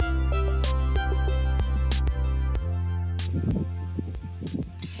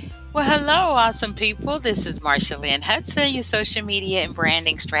Well, hello, awesome people. This is Marsha Lynn Hudson, your social media and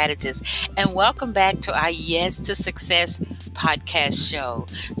branding strategist, and welcome back to our Yes to Success podcast show.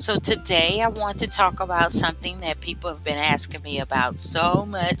 So, today I want to talk about something that people have been asking me about so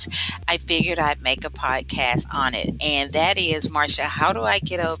much. I figured I'd make a podcast on it, and that is, Marsha, how do I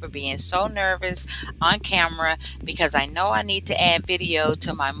get over being so nervous on camera because I know I need to add video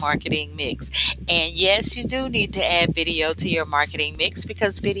to my marketing mix? And yes, you do need to add video to your marketing mix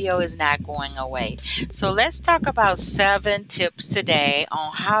because video is not going away. So let's talk about 7 tips today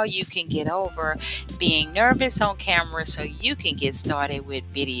on how you can get over being nervous on camera so you can get started with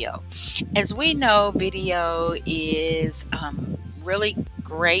video. As we know, video is really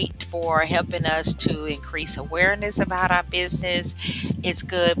great for helping us to increase awareness about our business. It's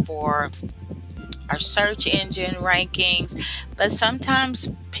good for our search engine rankings, but sometimes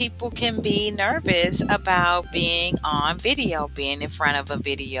people can be nervous about being on video, being in front of a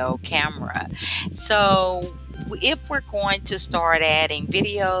video camera. So if we're going to start adding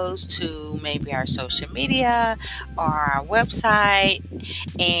videos to maybe our social media or our website,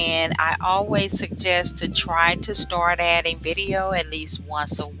 and I always suggest to try to start adding video at least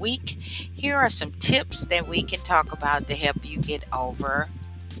once a week. Here are some tips that we can talk about to help you get over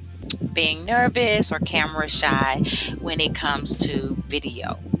being nervous or camera shy when it comes to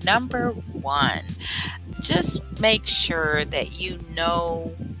video. Number one, just make sure that you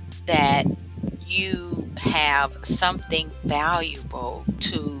know that you have something valuable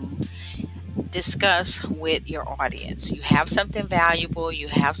to discuss with your audience. You have something valuable, you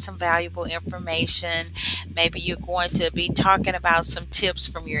have some valuable information. Maybe you're going to be talking about some tips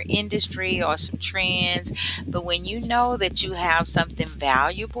from your industry or some trends, but when you know that you have something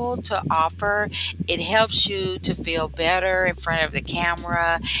valuable to offer, it helps you to feel better in front of the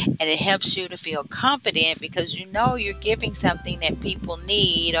camera, and it helps you to feel confident because you know you're giving something that people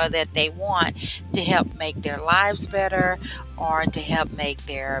need or that they want to help make their lives better or to help make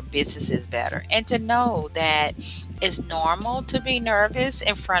their businesses better. And to know that it's normal to be nervous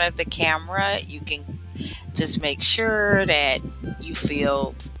in front of the camera. You can just make sure that you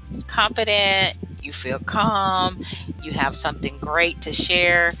feel confident, you feel calm, you have something great to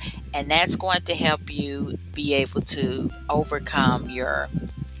share, and that's going to help you be able to overcome your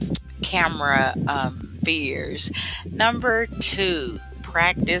camera fears. Number two,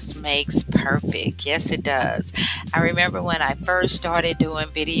 practice makes perfect. Yes, it does. I remember when I first started doing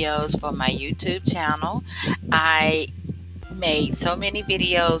videos for my YouTube channel, I made so many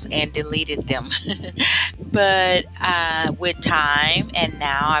videos and deleted them. But with time, and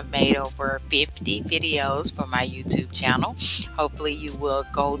now I've made over 50 videos for my YouTube channel. Hopefully you will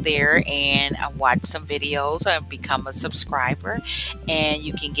go there and watch some videos or become a subscriber, and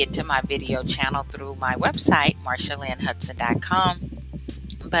you can get to my video channel through my website, marshalynnhudson.com.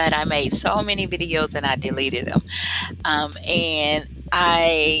 But I made so many videos and I deleted them. And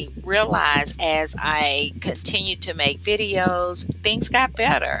I realized as I continued to make videos, things got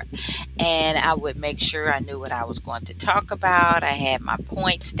better. And I would make sure I knew what I was going to talk about. I had my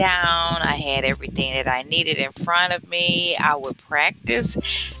points down. I had everything that I needed in front of me. I would practice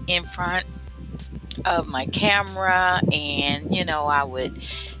in front of my camera, and I would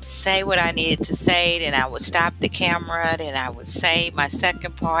say what I needed to say, then I would stop the camera, then I would say my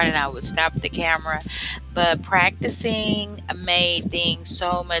second part, and I would stop the camera. But practicing made things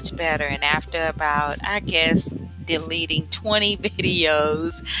so much better, and after about, I guess, deleting 20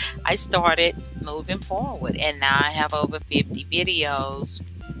 videos, I started moving forward, and now I have over 50 videos,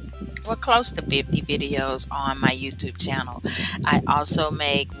 well, close to 50 videos on my YouTube channel. I also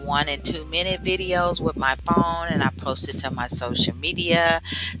make 1 and 2 minute videos with my phone, and I post it to my social media.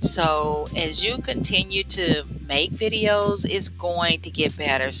 So as you continue to make videos, it's going to get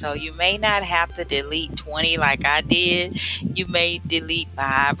better. So you may not have to delete 20 like I did. You may delete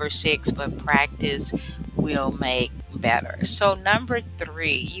 5 or 6, but practice will make better. So number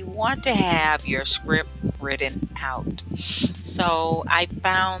 3, you want to have your script written out. So I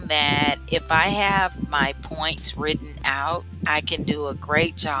found that if I have my points written out, I can do a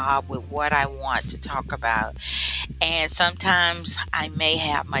great job with what I want to talk about. And sometimes I may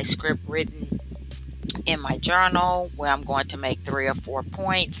have my script written in my journal where I'm going to make 3 or 4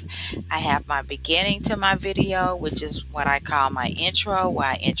 points. I have my beginning to my video, which is what I call my intro, where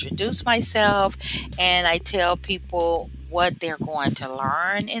I introduce myself and I tell people what they're going to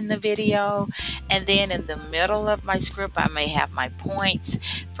learn in the video. And then in the middle of my script, I may have my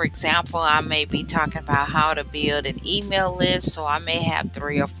points. For example, I may be talking about how to build an email list, so I may have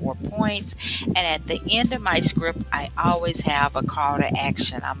 3 or 4 points. And at the end of my script, I always have a call to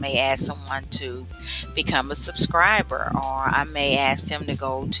action. I may ask someone to become a subscriber, or I may ask them to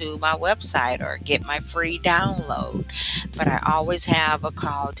go to my website or get my free download. But I always have a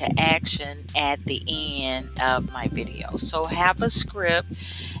call to action at the end of my video. So have a script,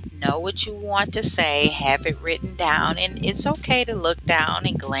 know what you want to say, have it written down, and it's okay to look down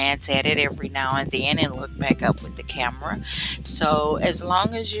and glance at it every now and then and look back up with the camera. So as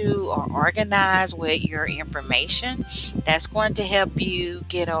long as you are organized with your information, that's going to help you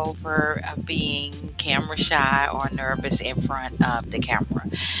get over being camera shy or nervous in front of the camera.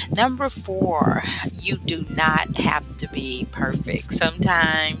 Number 4, you do not have to be perfect.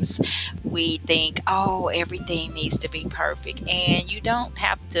 Sometimes we think, oh, everything needs to be perfect, and you don't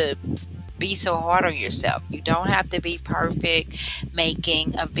have to be so hard on yourself. You don't have to be perfect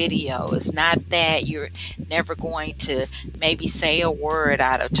making a video. It's not that you're never going to maybe say a word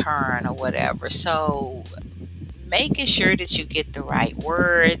out of turn or whatever. So making sure that you get the right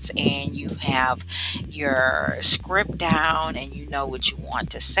words and you have your script down and you know what you want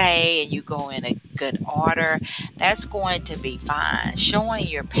to say and you go in a good order, that's going to be fine. Showing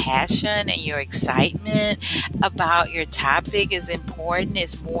your passion and your excitement about your topic is important.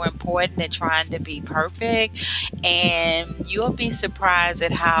 It's more important than trying to be perfect. And you'll be surprised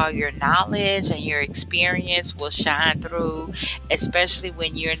at how your knowledge and your experience will shine through, especially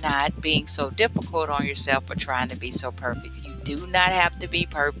when you're not being so difficult on yourself or trying to be so perfect. You do not have to be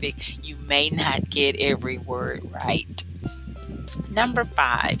perfect. You may not get every word right. Number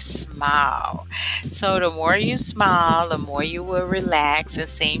 5, smile. So the more you smile, the more you will relax and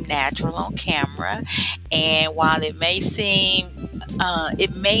seem natural on camera. And while it may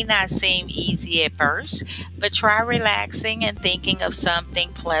not seem easy at first, but try relaxing and thinking of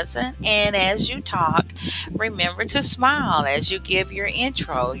something pleasant. And as you talk, remember to smile as you give your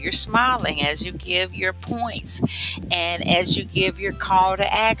intro. You're smiling as you give your points and as you give your call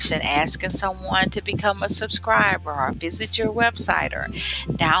to action, asking someone to become a subscriber or visit your website or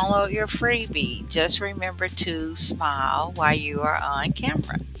download your freebie. Just remember to smile while you are on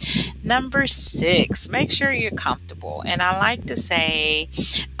camera. Number 6, make sure you're comfortable. And I like to say,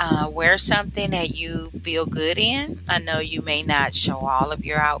 wear something that you feel good in. I know you may not show all of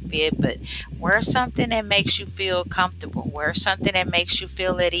your outfit, but wear something that makes you feel comfortable. Wear something that makes you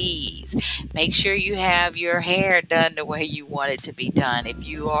feel at ease. Make sure you have your hair done the way you want it to be done. If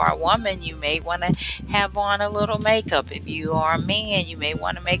you are a woman, you may want to have on a little makeup. If you are a man, you may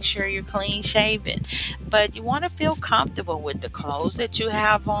want to make sure you're clean shaven. But you want to feel comfortable with the clothes that you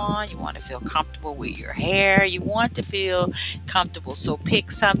have on. You want to feel comfortable with your hair. You want to feel comfortable. So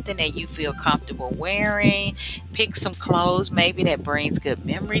pick something that you feel comfortable wearing. Pick some clothes maybe that brings good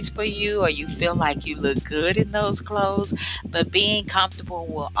memories for you, or you feel like you look good in those clothes. But being comfortable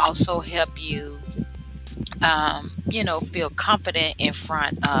will also help you feel confident in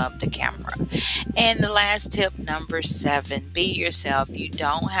front of the camera. And the last tip, number 7, be yourself. You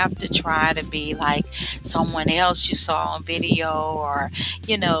don't have to try to be like someone else you saw on video or,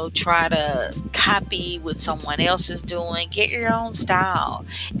 try to copy what someone else is doing. Get your own style.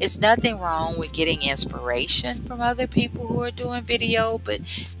 It's nothing wrong with getting inspiration from other people who are doing video, but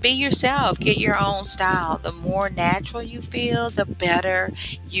be yourself. Get your own style. The more natural you feel, the better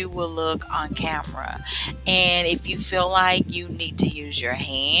you will look on camera. And if you feel like you need to use your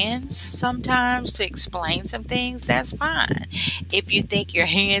hands sometimes to explain some things, that's fine. If you think your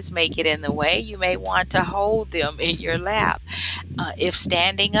hands may get in the way, you may want to hold them in your lap. If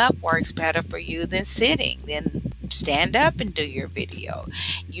standing up works better for you than sitting, then stand up and do your video.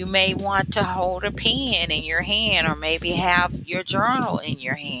 You may want to hold a pen in your hand, or maybe have your journal in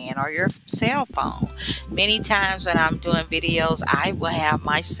your hand or your cell phone. Many times when I'm doing videos, I will have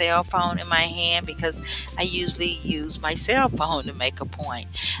my cell phone in my hand because I usually use my cell phone to make a point.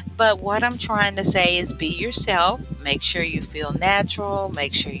 But what I'm trying to say is be yourself. Make sure you feel natural.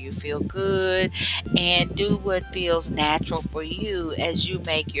 Make sure you feel good, and do what feels natural for you as you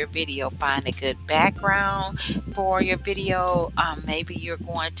make your video. Find a good background for your video. Maybe you're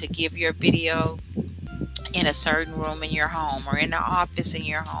going to give your video in a certain room in your home, or in the office in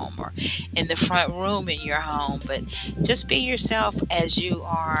your home, or in the front room in your home. But just be yourself as you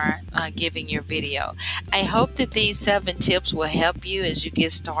are giving your video. I hope that these 7 tips will help you as you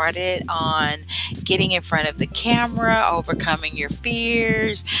get started on getting in front of the camera, overcoming your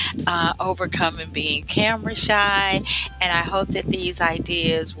fears, overcoming being camera shy. And I hope that these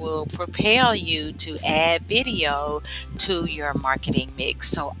ideas will propel you to add video to your marketing mix.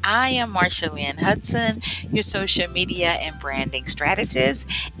 So I am Marsha Lynn Hudson, your social media and branding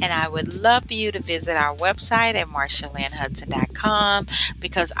strategist, and I would love for you to visit our website at marshalynnhudson.com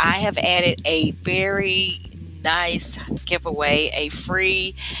because I have added a very nice giveaway, a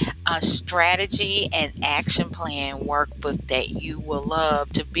free strategy and action plan workbook that you will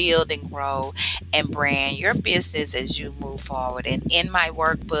love to build and grow and brand your business as you move forward. And in my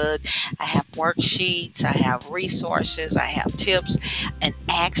workbook, I have worksheets, I have resources, I have tips, an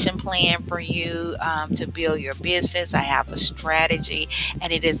action plan for you to build your business. I have a strategy,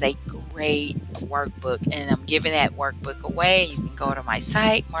 and it is a great workbook. And I'm giving that workbook away. You can go to my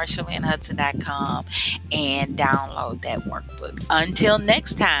site, marshalynnhudson.com, and download that workbook. Until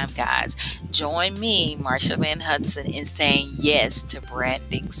next time, guys, join me, Marsha Lynn Hudson, in saying yes to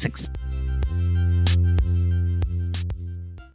branding success.